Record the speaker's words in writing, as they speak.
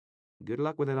Good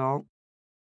luck with it all.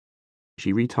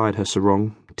 She retied her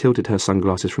sarong, tilted her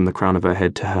sunglasses from the crown of her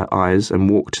head to her eyes, and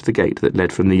walked to the gate that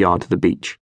led from the yard to the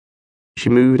beach. She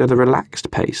moved at a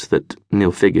relaxed pace that,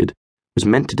 Neil figured, was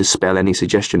meant to dispel any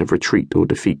suggestion of retreat or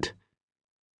defeat.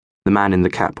 The man in the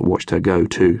cap watched her go,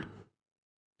 too.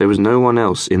 There was no one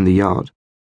else in the yard.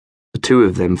 The two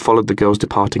of them followed the girl's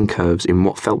departing curves in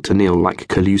what felt to Neil like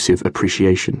collusive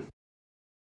appreciation.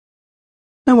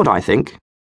 Know what I think?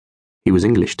 He was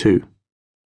English, too.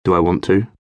 Do I want to?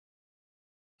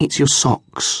 It's your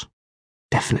socks.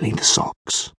 Definitely the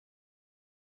socks.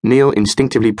 Neil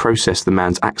instinctively processed the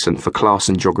man's accent for class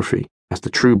and geography, as the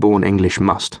true-born English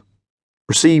must.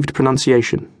 Received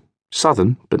pronunciation.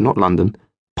 Southern, but not London.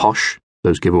 Posh,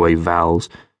 those giveaway vowels.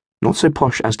 Not so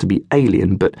posh as to be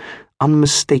alien, but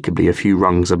unmistakably a few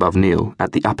rungs above Neil,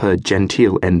 at the upper,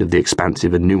 genteel end of the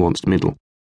expansive and nuanced middle.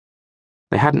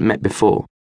 They hadn't met before.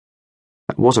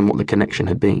 That wasn't what the connection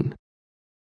had been.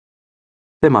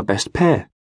 They're my best pair.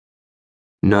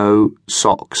 No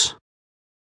socks.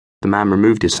 The man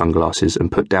removed his sunglasses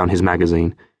and put down his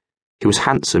magazine. He was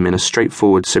handsome in a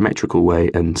straightforward, symmetrical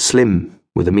way, and slim,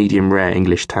 with a medium-rare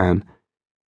English tan.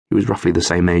 He was roughly the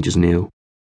same age as Neil.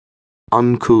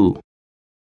 Uncool.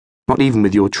 Not even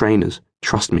with your trainers,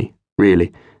 trust me,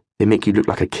 really. They make you look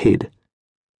like a kid.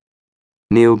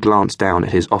 Neil glanced down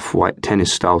at his off-white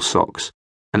tennis-style socks,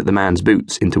 and at the man's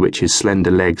boots into which his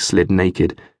slender legs slid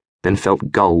naked, then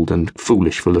felt gulled and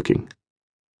foolish for looking.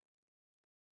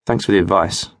 Thanks for the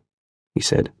advice, he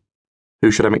said. Who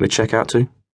should I make the check out to?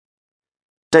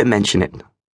 Don't mention it,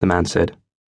 the man said.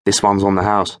 This one's on the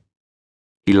house.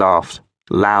 He laughed,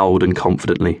 loud and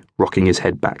confidently, rocking his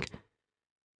head back.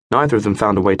 Neither of them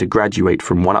found a way to graduate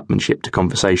from one-upmanship to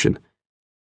conversation.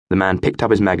 The man picked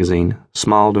up his magazine,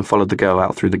 smiled and followed the girl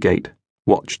out through the gate,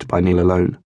 watched by Neil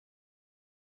alone.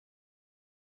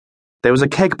 There was a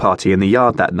keg party in the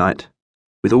yard that night,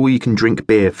 with all-you-can-drink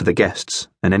beer for the guests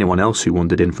and anyone else who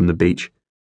wandered in from the beach.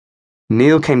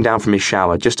 Neil came down from his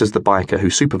shower just as the biker who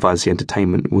supervised the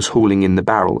entertainment was hauling in the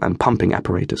barrel and pumping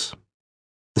apparatus.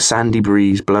 The sandy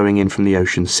breeze blowing in from the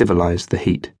ocean civilized the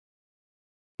heat.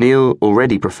 Neil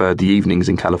already preferred the evenings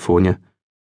in California.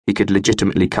 He could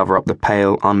legitimately cover up the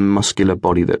pale, unmuscular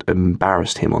body that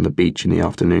embarrassed him on the beach in the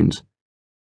afternoons.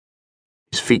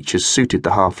 His features suited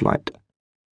the half-light.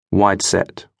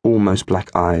 Wide-set, almost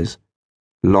black eyes,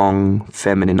 long,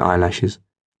 feminine eyelashes,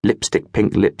 lipstick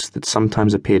pink lips that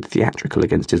sometimes appeared theatrical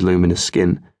against his luminous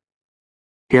skin.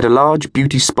 He had a large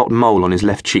beauty spot mole on his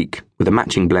left cheek, with a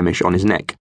matching blemish on his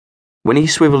neck. When he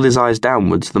swiveled his eyes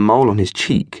downwards, the mole on his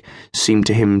cheek seemed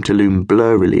to him to loom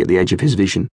blurrily at the edge of his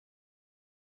vision.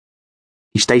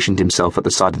 He stationed himself at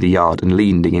the side of the yard and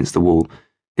leaned against the wall,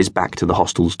 his back to the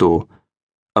hostel's door.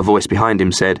 A voice behind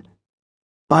him said,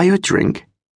 "Buy you a drink?"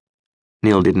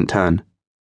 Neil didn't turn.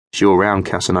 "It's your round,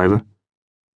 Casanova."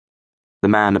 The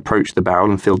man approached the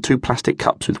barrel and filled 2 plastic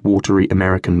cups with watery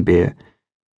American beer.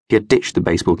 He had ditched the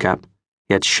baseball cap.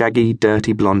 He had shaggy,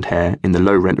 dirty blonde hair in the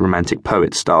low-rent romantic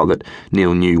poet style that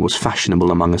Neil knew was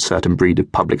fashionable among a certain breed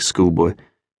of public schoolboy.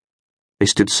 They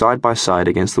stood side by side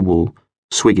against the wall,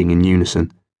 swigging in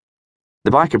unison.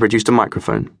 The biker produced a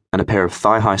microphone and a pair of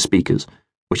thigh-high speakers,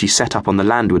 which he set up on the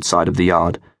landward side of the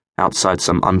yard, outside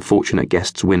some unfortunate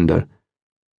guest's window.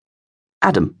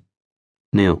 "Adam."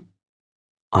 "Neil."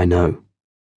 "I know."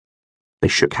 They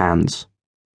shook hands.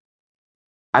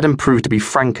 Adam proved to be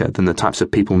franker than the types of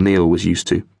people Neil was used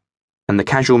to, and the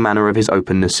casual manner of his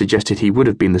openness suggested he would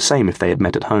have been the same if they had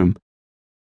met at home.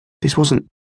 This wasn't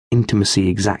intimacy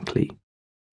exactly.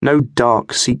 No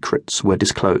dark secrets were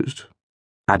disclosed.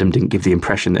 Adam didn't give the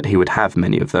impression that he would have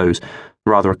many of those,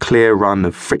 rather a clear run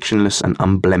of frictionless and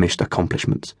unblemished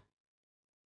accomplishments.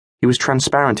 He was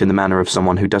transparent in the manner of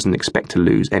someone who doesn't expect to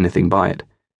lose anything by it.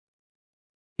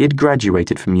 He had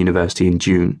graduated from university in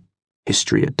June,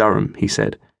 history at Durham, he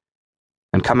said,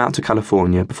 and come out to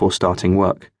California before starting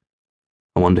work.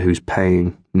 I wonder who's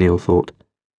paying, Neil thought.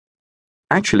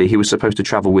 Actually, he was supposed to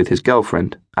travel with his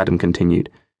girlfriend, Adam continued.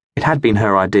 It had been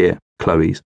her idea,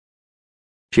 Chloe's.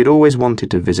 She had always wanted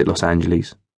to visit Los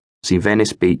Angeles, see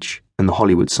Venice Beach and the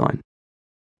Hollywood sign.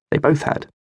 They both had.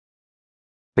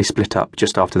 They split up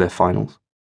just after their finals.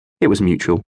 It was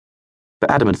mutual. But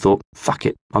Adam had thought, fuck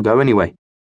it, I'll go anyway.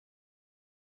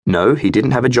 No, he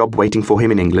didn't have a job waiting for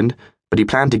him in England, but he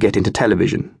planned to get into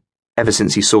television. Ever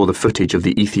since he saw the footage of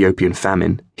the Ethiopian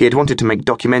famine, he had wanted to make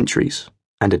documentaries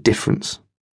and a difference.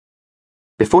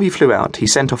 Before he flew out, he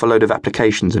sent off a load of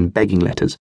applications and begging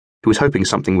letters. He was hoping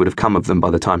something would have come of them by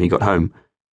the time he got home.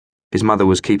 His mother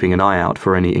was keeping an eye out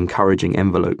for any encouraging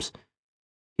envelopes.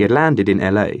 He had landed in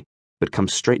LA, but come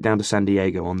straight down to San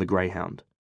Diego on the Greyhound,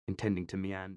 intending to meander.